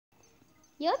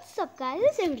What's up guys,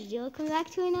 it's Emily. Welcome back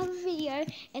to another video,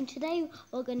 and today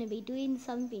we're going to be doing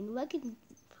something. We're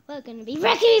going to be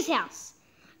wrecking his house.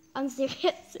 I'm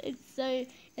serious, it's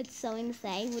so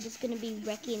insane. We're just going to be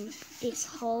wrecking this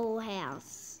whole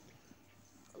house.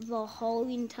 The whole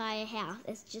entire house.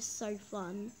 It's just so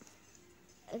fun.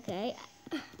 Okay.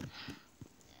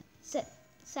 So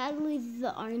sadly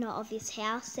the owner of this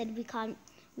house said we can't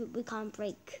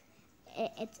break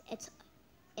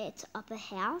its upper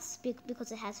house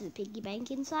because it has a piggy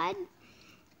bank inside.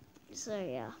 So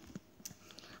yeah,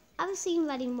 I've seen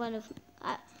that in one of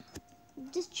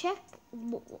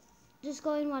just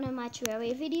go in one of my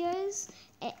Terraria videos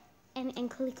and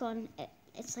click on it.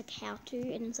 It's like how to,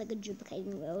 and it's like a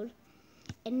duplicating world,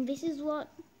 and this is what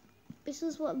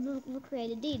the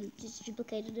creator did. Just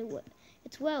duplicated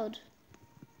its world.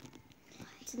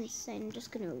 It's insane. I'm just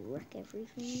gonna wreck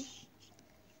everything.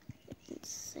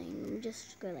 Insane.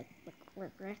 Just go like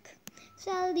wreck.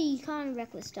 Sadly, you can't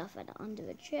wreck with stuff under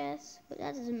the chest, but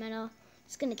that doesn't matter.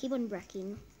 Just gonna keep on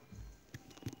wrecking.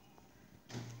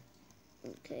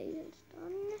 Okay, that's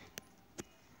done.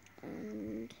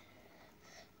 And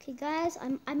okay, guys,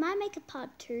 I might make a part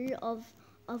 2 of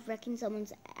wrecking someone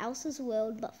else's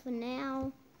world, but for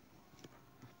now,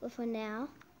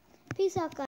 peace out, guys.